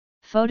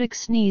Photic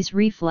sneeze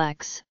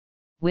reflex,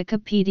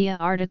 Wikipedia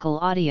article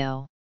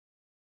audio.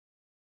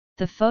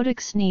 The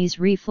photic sneeze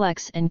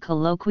reflex, and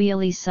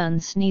colloquially sun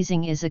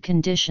sneezing, is a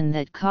condition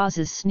that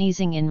causes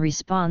sneezing in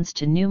response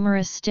to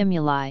numerous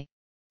stimuli,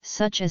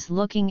 such as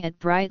looking at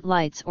bright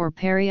lights or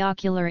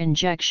periocular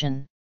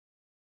injection.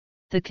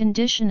 The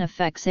condition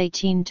affects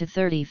 18 to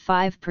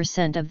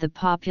 35% of the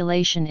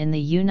population in the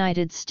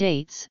United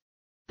States,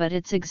 but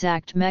its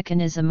exact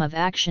mechanism of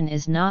action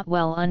is not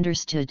well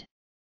understood.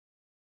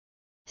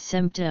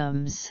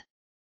 Symptoms.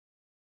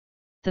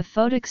 The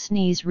photic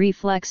sneeze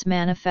reflex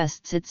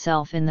manifests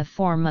itself in the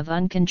form of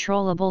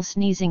uncontrollable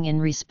sneezing in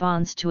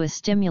response to a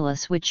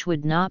stimulus which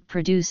would not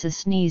produce a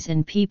sneeze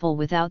in people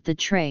without the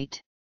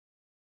trait.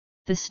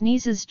 The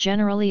sneezes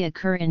generally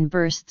occur in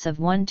bursts of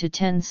 1 to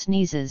 10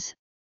 sneezes,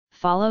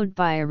 followed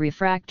by a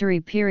refractory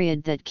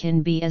period that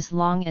can be as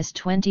long as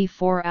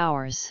 24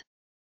 hours.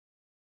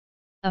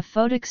 A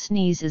photic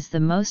sneeze is the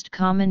most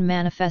common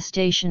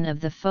manifestation of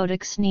the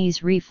photic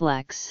sneeze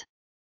reflex.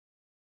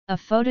 A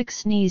photic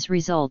sneeze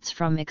results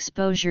from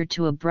exposure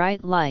to a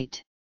bright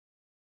light.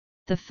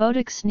 The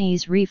photic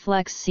sneeze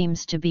reflex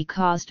seems to be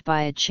caused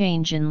by a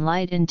change in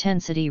light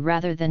intensity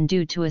rather than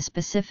due to a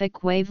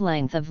specific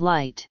wavelength of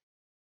light.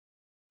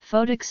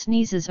 Photic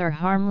sneezes are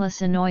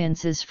harmless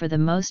annoyances for the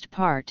most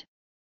part,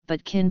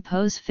 but can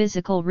pose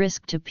physical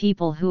risk to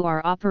people who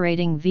are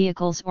operating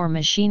vehicles or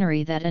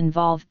machinery that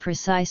involve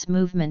precise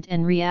movement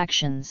and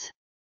reactions.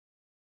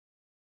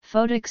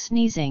 Photic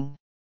sneezing.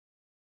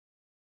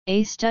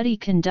 A study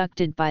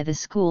conducted by the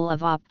School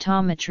of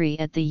Optometry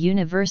at the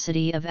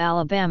University of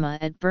Alabama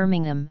at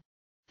Birmingham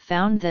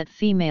found that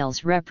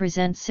females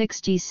represent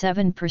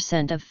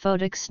 67% of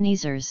photic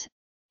sneezers,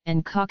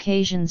 and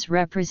Caucasians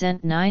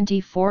represent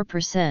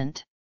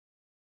 94%.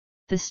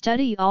 The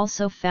study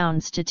also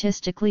found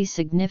statistically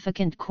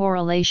significant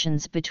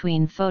correlations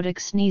between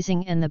photic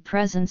sneezing and the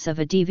presence of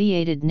a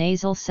deviated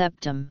nasal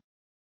septum.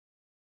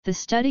 The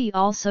study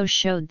also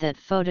showed that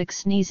photic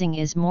sneezing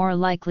is more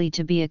likely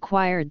to be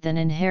acquired than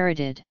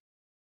inherited.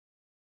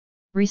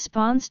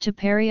 Response to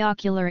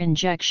periocular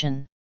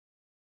injection.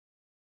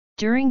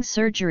 During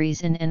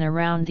surgeries in and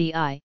around the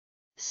eye,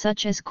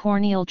 such as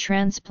corneal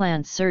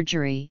transplant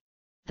surgery,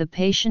 the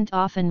patient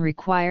often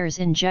requires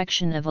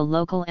injection of a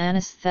local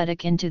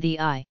anesthetic into the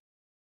eye.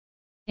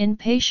 In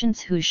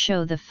patients who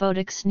show the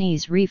photic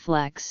sneeze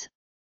reflex,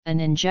 an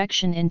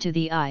injection into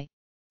the eye,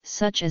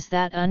 such as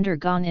that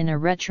undergone in a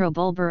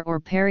retrobulbar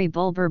or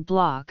peribulbar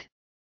block,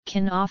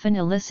 can often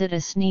elicit a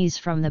sneeze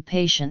from the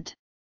patient.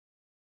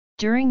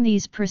 During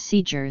these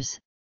procedures,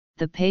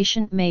 the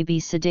patient may be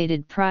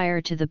sedated prior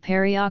to the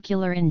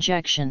periocular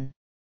injection.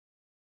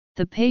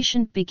 The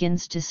patient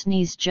begins to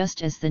sneeze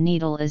just as the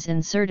needle is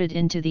inserted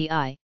into the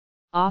eye,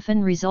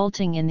 often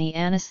resulting in the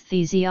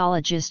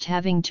anesthesiologist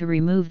having to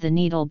remove the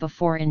needle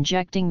before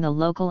injecting the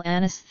local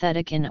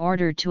anesthetic in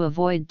order to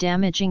avoid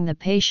damaging the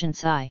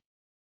patient's eye.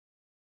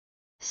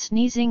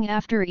 Sneezing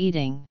after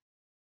eating.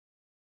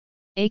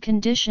 A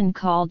condition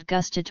called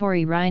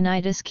gustatory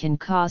rhinitis can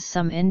cause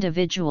some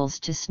individuals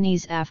to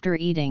sneeze after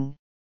eating,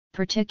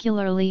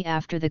 particularly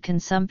after the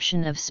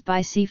consumption of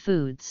spicy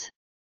foods.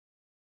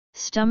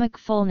 Stomach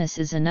fullness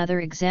is another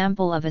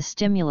example of a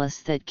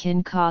stimulus that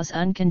can cause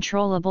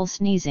uncontrollable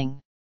sneezing.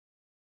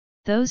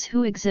 Those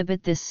who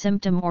exhibit this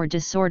symptom or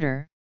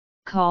disorder,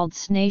 called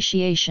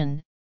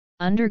snatiation,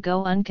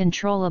 undergo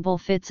uncontrollable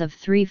fits of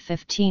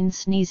 3-15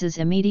 sneezes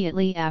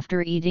immediately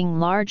after eating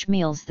large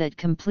meals that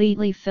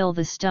completely fill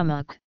the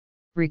stomach,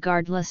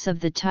 regardless of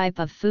the type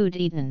of food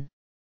eaten.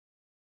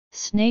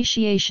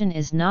 Snatiation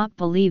is not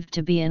believed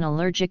to be an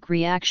allergic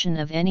reaction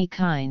of any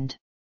kind.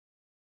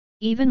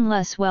 Even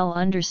less well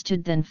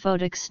understood than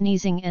photic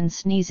sneezing and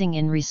sneezing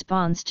in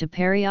response to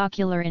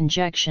periocular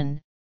injection,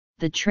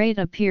 the trait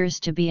appears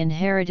to be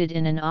inherited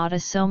in an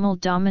autosomal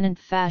dominant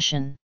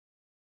fashion.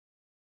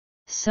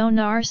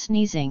 Sonar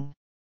sneezing.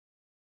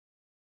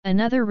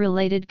 Another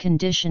related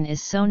condition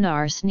is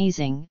sonar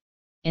sneezing,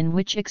 in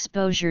which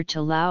exposure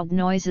to loud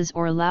noises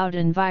or loud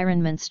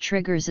environments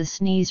triggers a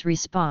sneeze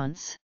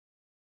response.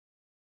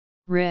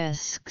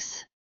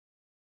 Risks.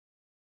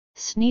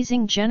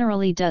 Sneezing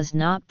generally does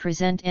not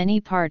present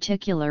any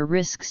particular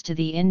risks to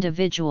the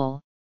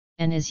individual,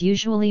 and is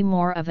usually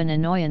more of an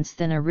annoyance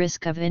than a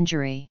risk of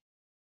injury.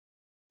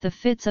 The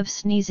fits of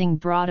sneezing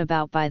brought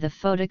about by the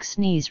photic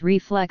sneeze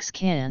reflex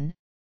can,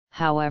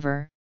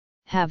 however,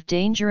 have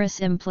dangerous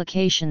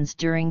implications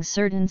during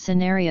certain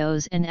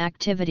scenarios and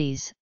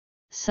activities,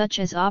 such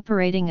as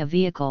operating a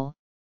vehicle,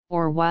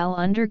 or while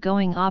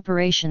undergoing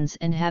operations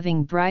and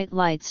having bright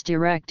lights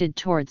directed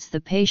towards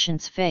the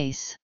patient's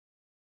face.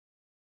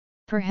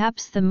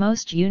 Perhaps the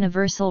most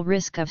universal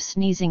risk of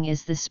sneezing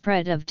is the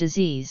spread of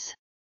disease.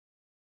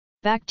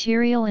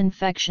 Bacterial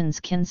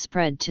infections can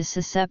spread to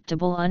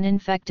susceptible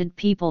uninfected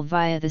people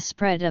via the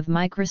spread of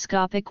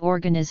microscopic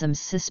organisms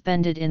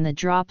suspended in the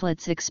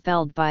droplets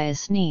expelled by a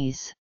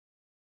sneeze.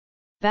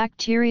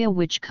 Bacteria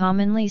which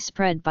commonly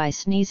spread by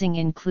sneezing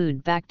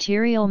include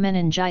bacterial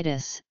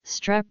meningitis,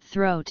 strep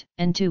throat,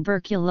 and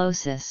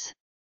tuberculosis.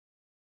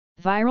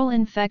 Viral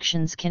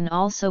infections can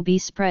also be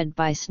spread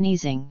by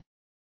sneezing.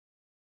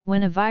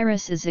 When a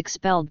virus is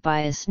expelled by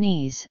a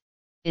sneeze,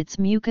 its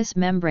mucous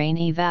membrane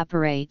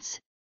evaporates,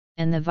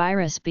 and the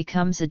virus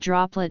becomes a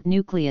droplet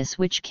nucleus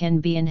which can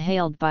be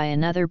inhaled by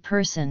another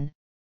person,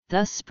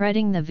 thus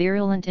spreading the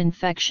virulent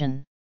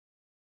infection.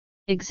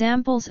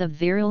 Examples of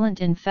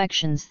virulent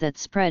infections that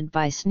spread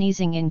by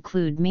sneezing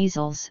include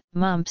measles,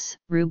 mumps,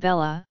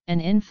 rubella, and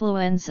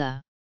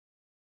influenza.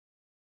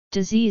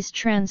 Disease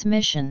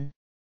transmission.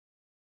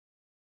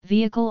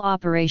 Vehicle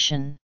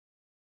operation.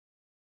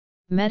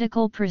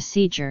 Medical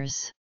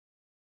procedures.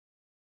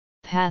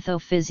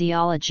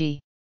 Pathophysiology.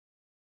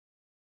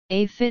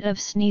 A fit of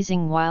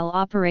sneezing while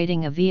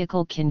operating a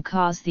vehicle can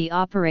cause the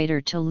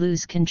operator to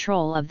lose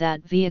control of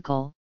that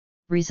vehicle,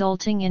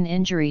 resulting in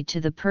injury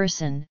to the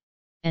person,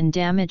 and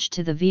damage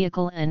to the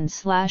vehicle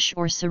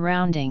and/or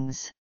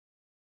surroundings.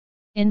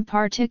 In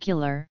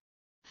particular,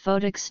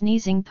 photic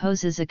sneezing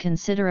poses a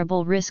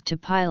considerable risk to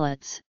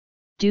pilots,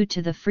 due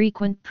to the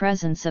frequent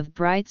presence of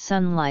bright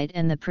sunlight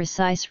and the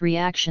precise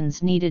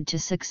reactions needed to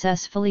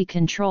successfully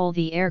control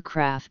the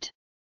aircraft.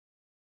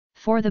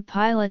 For the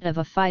pilot of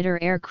a fighter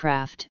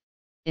aircraft,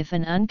 if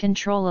an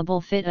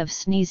uncontrollable fit of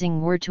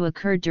sneezing were to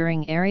occur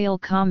during aerial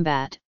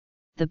combat,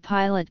 the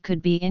pilot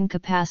could be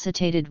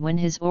incapacitated when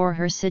his or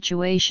her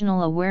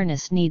situational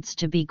awareness needs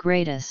to be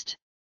greatest.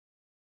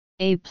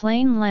 A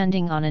plane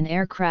landing on an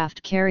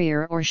aircraft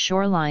carrier or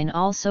shoreline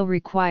also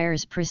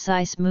requires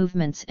precise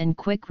movements and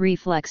quick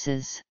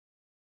reflexes.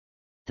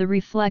 The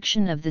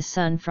reflection of the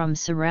sun from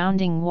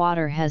surrounding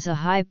water has a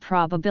high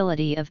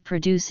probability of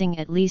producing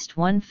at least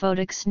one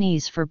photic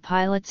sneeze for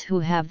pilots who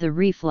have the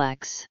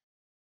reflex.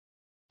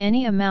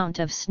 Any amount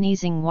of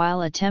sneezing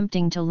while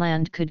attempting to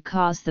land could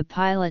cause the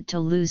pilot to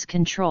lose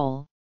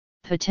control,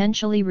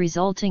 potentially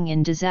resulting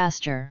in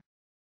disaster.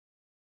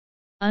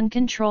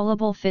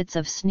 Uncontrollable fits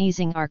of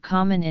sneezing are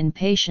common in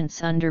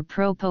patients under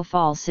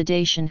propofol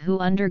sedation who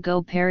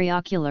undergo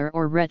periocular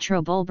or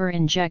retrobulbar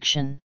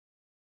injection.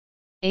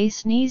 A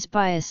sneeze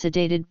by a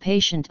sedated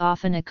patient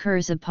often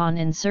occurs upon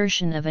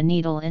insertion of a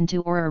needle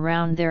into or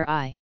around their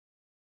eye.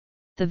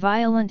 The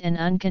violent and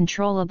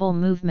uncontrollable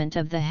movement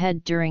of the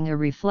head during a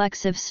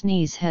reflexive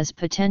sneeze has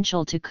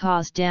potential to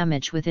cause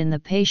damage within the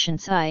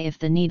patient's eye if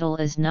the needle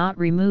is not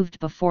removed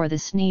before the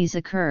sneeze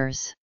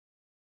occurs.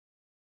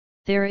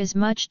 There is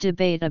much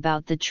debate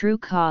about the true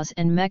cause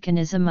and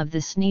mechanism of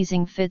the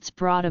sneezing fits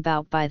brought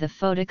about by the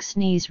photic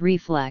sneeze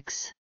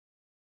reflex.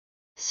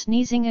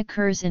 Sneezing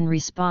occurs in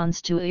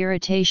response to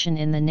irritation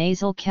in the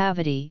nasal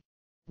cavity,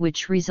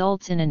 which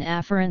results in an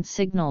afferent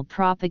signal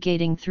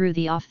propagating through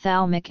the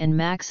ophthalmic and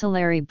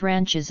maxillary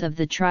branches of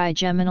the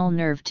trigeminal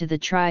nerve to the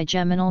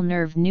trigeminal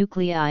nerve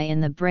nuclei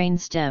in the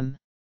brainstem.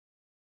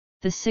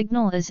 The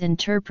signal is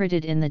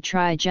interpreted in the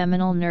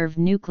trigeminal nerve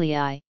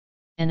nuclei,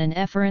 and an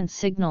efferent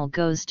signal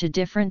goes to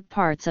different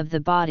parts of the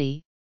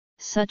body,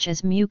 such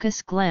as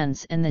mucous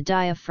glands and the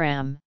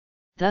diaphragm,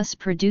 thus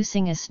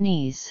producing a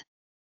sneeze.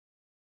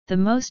 The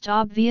most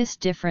obvious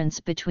difference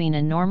between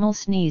a normal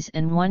sneeze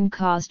and one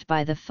caused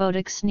by the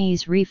photic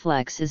sneeze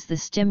reflex is the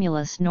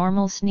stimulus.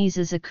 Normal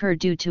sneezes occur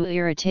due to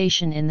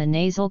irritation in the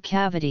nasal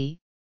cavity,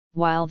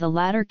 while the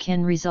latter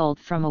can result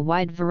from a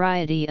wide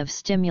variety of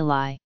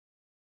stimuli.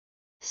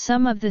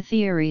 Some of the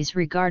theories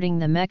regarding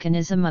the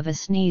mechanism of a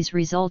sneeze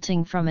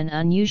resulting from an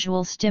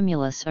unusual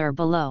stimulus are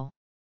below.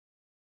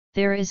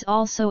 There is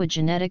also a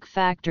genetic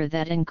factor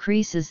that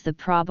increases the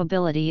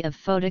probability of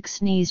photic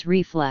sneeze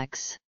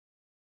reflex.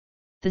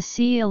 The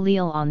C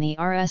allele on the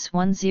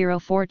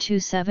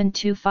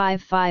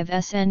RS10427255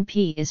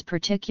 SNP is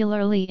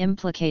particularly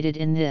implicated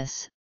in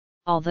this,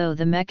 although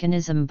the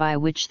mechanism by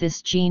which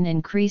this gene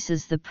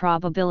increases the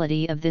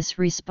probability of this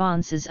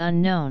response is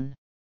unknown.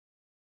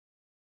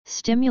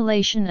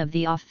 Stimulation of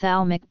the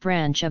ophthalmic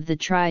branch of the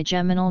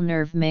trigeminal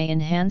nerve may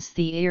enhance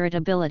the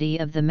irritability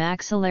of the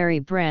maxillary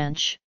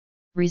branch,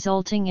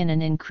 resulting in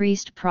an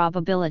increased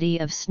probability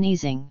of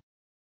sneezing.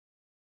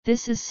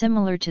 This is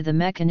similar to the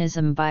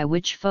mechanism by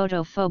which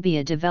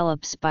photophobia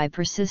develops by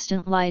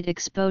persistent light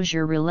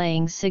exposure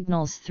relaying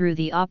signals through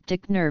the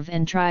optic nerve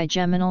and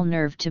trigeminal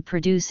nerve to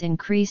produce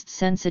increased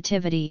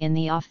sensitivity in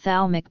the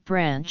ophthalmic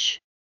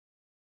branch.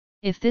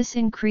 If this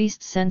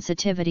increased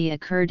sensitivity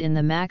occurred in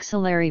the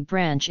maxillary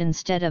branch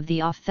instead of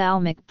the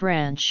ophthalmic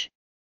branch,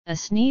 a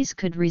sneeze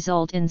could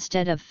result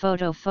instead of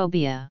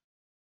photophobia.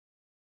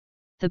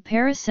 The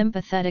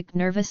parasympathetic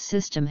nervous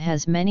system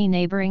has many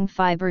neighboring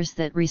fibers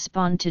that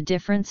respond to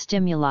different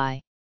stimuli.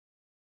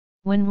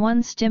 When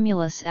one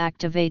stimulus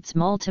activates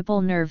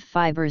multiple nerve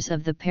fibers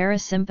of the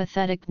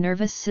parasympathetic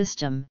nervous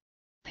system,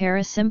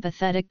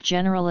 parasympathetic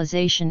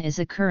generalization is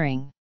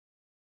occurring.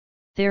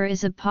 There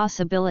is a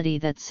possibility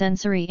that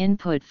sensory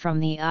input from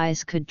the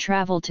eyes could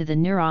travel to the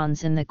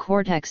neurons in the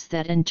cortex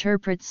that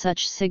interpret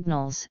such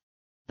signals,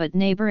 but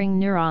neighboring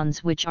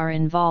neurons which are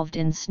involved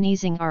in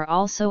sneezing are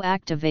also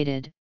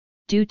activated,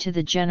 due to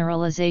the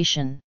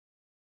generalization.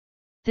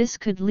 This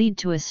could lead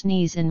to a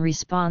sneeze in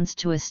response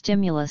to a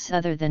stimulus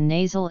other than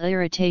nasal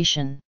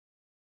irritation.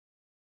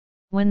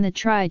 When the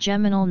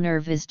trigeminal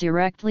nerve is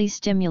directly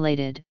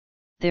stimulated,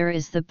 there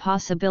is the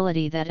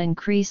possibility that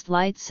increased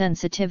light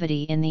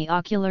sensitivity in the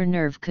ocular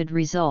nerve could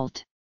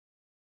result.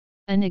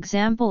 An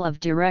example of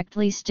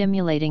directly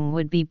stimulating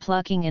would be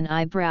plucking an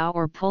eyebrow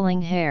or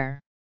pulling hair.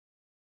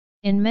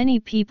 In many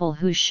people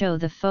who show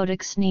the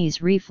photic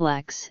sneeze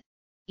reflex,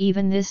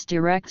 even this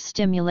direct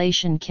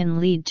stimulation can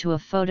lead to a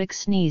photic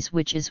sneeze,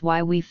 which is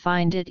why we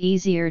find it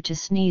easier to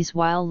sneeze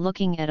while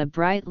looking at a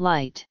bright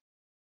light.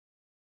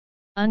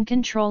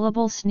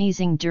 Uncontrollable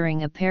sneezing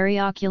during a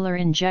periocular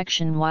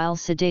injection while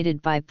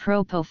sedated by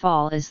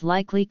propofol is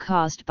likely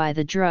caused by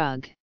the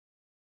drug.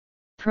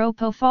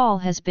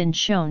 Propofol has been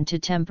shown to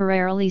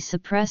temporarily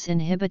suppress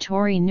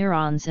inhibitory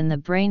neurons in the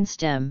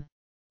brainstem,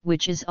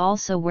 which is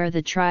also where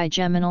the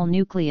trigeminal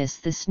nucleus,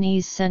 the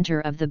sneeze center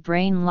of the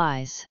brain,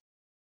 lies.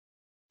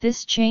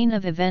 This chain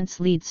of events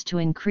leads to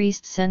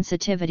increased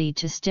sensitivity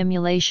to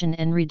stimulation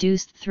and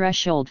reduced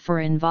threshold for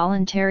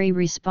involuntary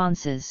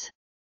responses.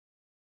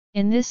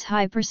 In this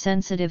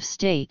hypersensitive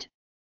state,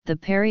 the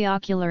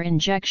periocular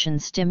injection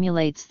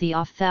stimulates the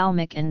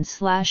ophthalmic and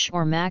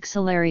or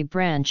maxillary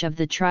branch of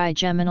the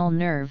trigeminal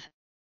nerve,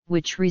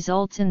 which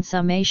results in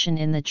summation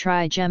in the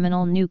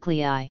trigeminal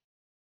nuclei.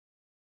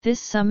 This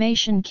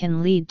summation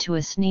can lead to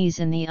a sneeze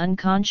in the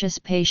unconscious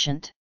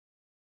patient.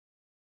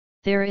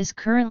 There is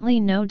currently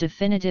no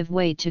definitive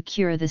way to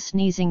cure the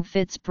sneezing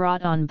fits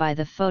brought on by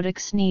the photic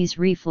sneeze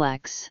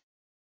reflex.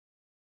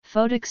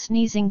 Photic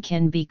sneezing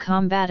can be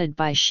combated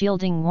by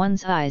shielding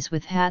one's eyes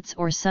with hats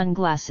or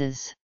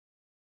sunglasses.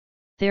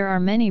 There are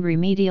many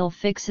remedial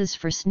fixes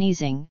for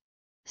sneezing,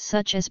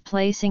 such as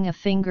placing a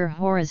finger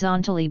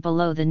horizontally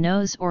below the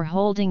nose or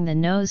holding the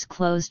nose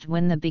closed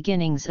when the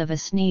beginnings of a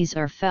sneeze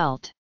are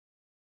felt.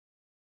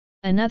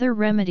 Another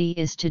remedy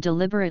is to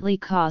deliberately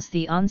cause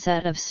the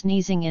onset of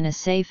sneezing in a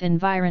safe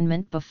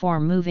environment before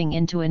moving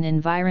into an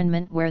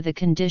environment where the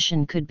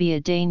condition could be a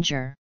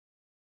danger.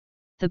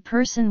 The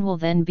person will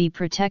then be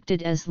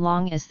protected as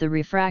long as the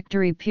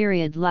refractory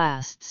period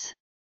lasts.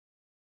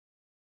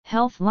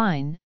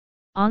 Healthline,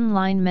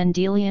 online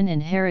Mendelian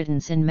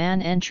inheritance in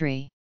man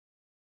entry.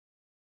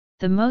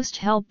 The most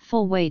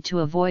helpful way to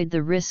avoid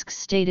the risks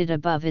stated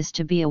above is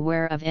to be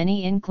aware of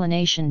any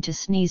inclination to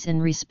sneeze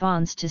in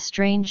response to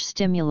strange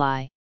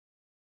stimuli.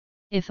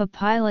 If a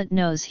pilot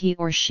knows he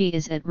or she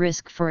is at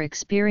risk for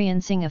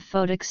experiencing a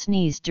photic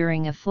sneeze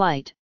during a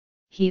flight,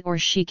 he or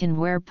she can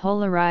wear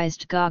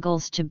polarized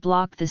goggles to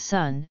block the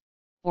sun,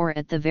 or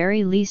at the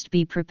very least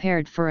be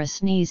prepared for a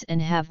sneeze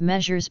and have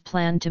measures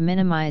planned to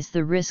minimize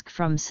the risk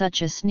from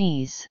such a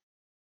sneeze.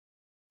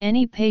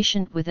 Any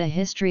patient with a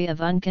history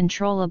of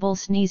uncontrollable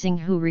sneezing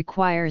who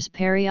requires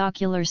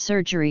periocular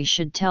surgery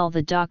should tell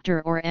the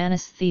doctor or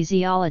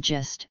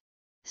anesthesiologist,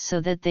 so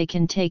that they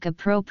can take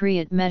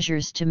appropriate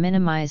measures to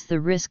minimize the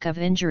risk of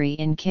injury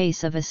in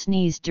case of a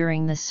sneeze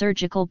during the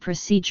surgical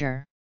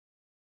procedure.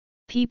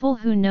 People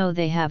who know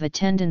they have a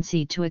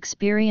tendency to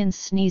experience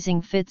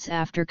sneezing fits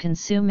after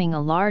consuming a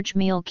large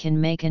meal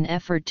can make an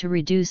effort to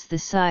reduce the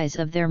size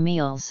of their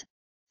meals,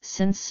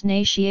 since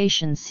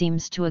satiation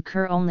seems to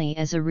occur only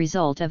as a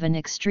result of an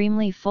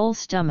extremely full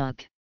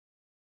stomach.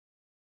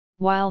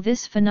 While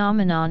this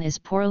phenomenon is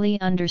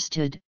poorly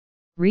understood,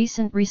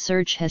 recent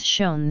research has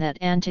shown that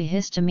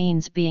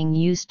antihistamines being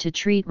used to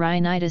treat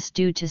rhinitis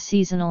due to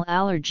seasonal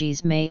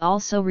allergies may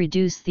also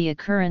reduce the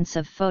occurrence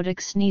of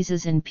photic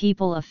sneezes in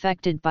people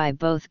affected by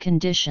both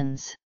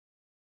conditions.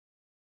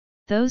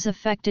 Those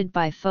affected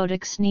by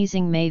photic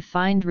sneezing may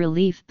find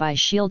relief by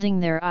shielding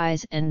their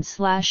eyes and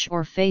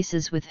or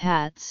faces with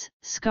hats,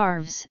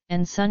 scarves,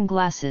 and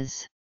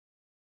sunglasses.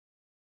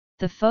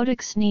 The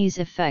photic sneeze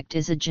effect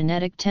is a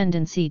genetic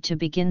tendency to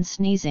begin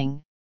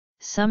sneezing,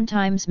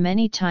 sometimes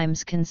many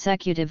times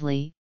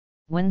consecutively,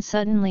 when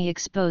suddenly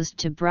exposed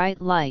to bright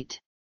light.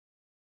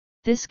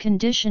 This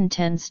condition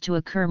tends to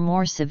occur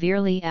more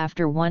severely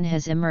after one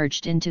has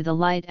emerged into the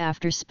light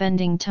after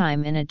spending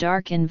time in a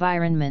dark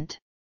environment.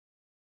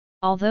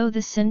 Although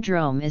the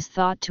syndrome is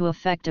thought to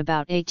affect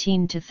about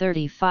 18 to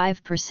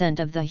 35%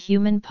 of the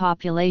human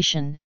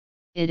population,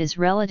 it is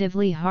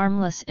relatively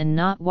harmless and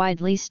not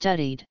widely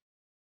studied.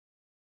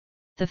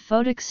 The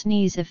photic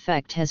sneeze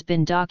effect has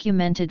been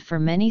documented for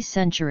many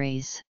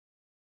centuries.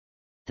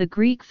 The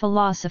Greek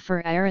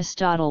philosopher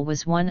Aristotle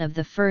was one of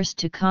the first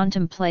to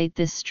contemplate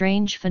this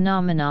strange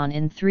phenomenon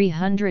in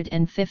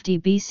 350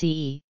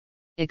 BCE,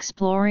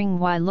 exploring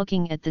why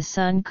looking at the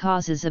sun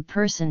causes a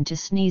person to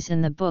sneeze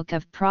in the Book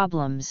of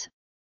Problems.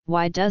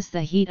 Why does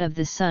the heat of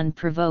the sun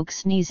provoke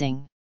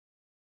sneezing?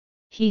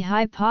 He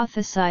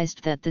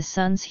hypothesized that the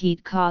sun's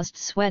heat caused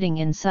sweating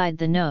inside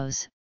the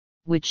nose,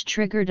 which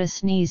triggered a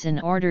sneeze in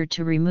order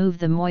to remove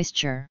the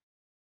moisture.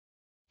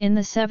 In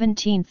the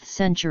 17th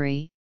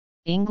century,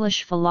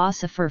 English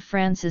philosopher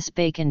Francis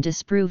Bacon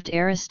disproved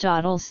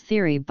Aristotle's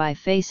theory by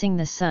facing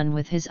the sun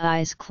with his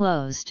eyes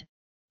closed,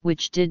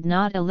 which did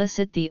not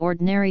elicit the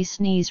ordinary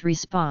sneeze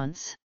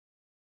response.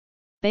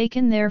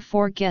 Bacon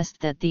therefore guessed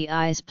that the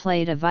eyes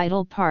played a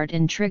vital part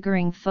in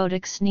triggering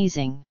photic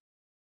sneezing.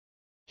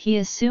 He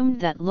assumed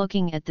that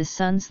looking at the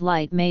sun's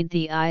light made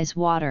the eyes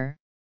water,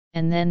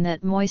 and then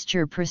that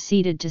moisture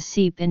proceeded to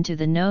seep into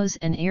the nose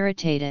and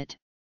irritate it,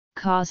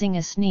 causing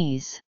a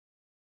sneeze.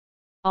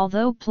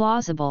 Although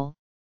plausible,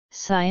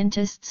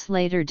 scientists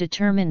later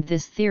determined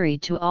this theory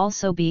to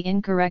also be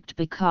incorrect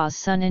because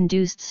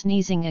sun-induced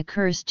sneezing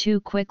occurs too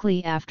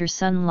quickly after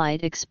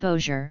sunlight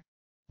exposure.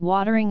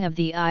 Watering of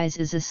the eyes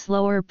is a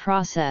slower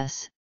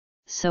process,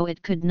 so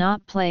it could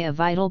not play a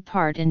vital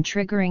part in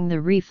triggering the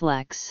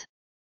reflex.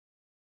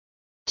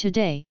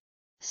 Today,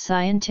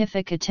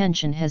 scientific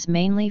attention has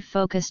mainly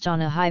focused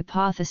on a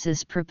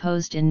hypothesis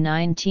proposed in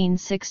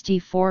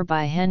 1964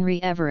 by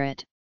Henry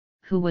Everett,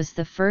 who was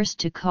the first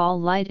to call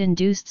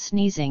light-induced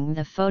sneezing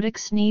the photic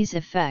sneeze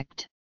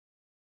effect.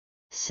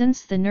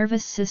 Since the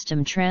nervous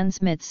system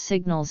transmits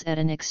signals at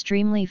an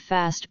extremely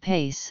fast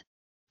pace,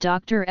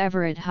 Dr.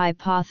 Everett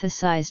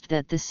hypothesized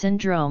that the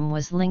syndrome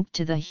was linked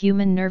to the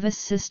human nervous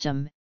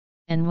system,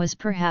 and was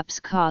perhaps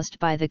caused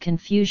by the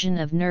confusion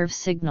of nerve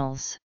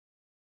signals.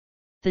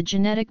 The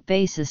genetic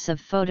basis of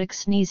photic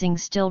sneezing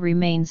still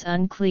remains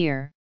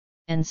unclear,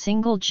 and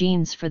single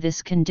genes for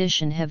this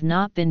condition have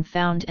not been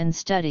found and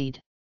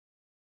studied.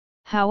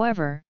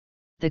 However,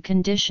 the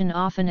condition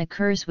often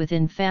occurs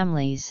within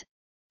families,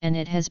 and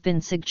it has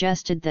been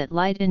suggested that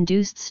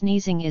light-induced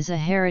sneezing is a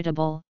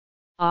heritable,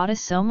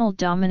 autosomal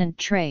dominant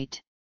trait.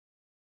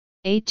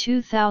 A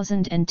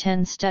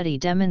 2010 study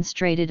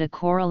demonstrated a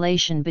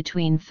correlation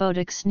between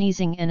photic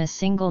sneezing and a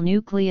single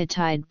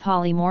nucleotide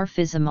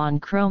polymorphism on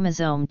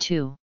chromosome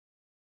 2.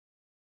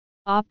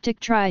 Optic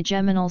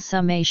trigeminal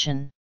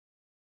summation.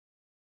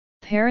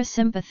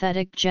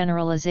 Parasympathetic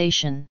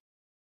generalization.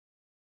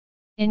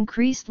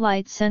 Increased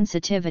light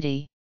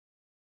sensitivity.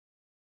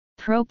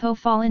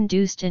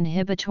 Propofol-induced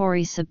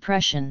inhibitory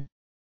suppression.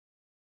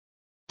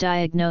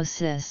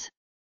 Diagnosis.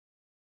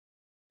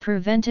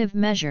 Preventive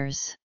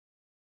measures.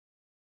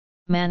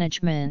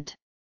 Management.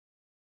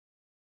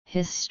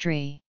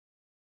 History.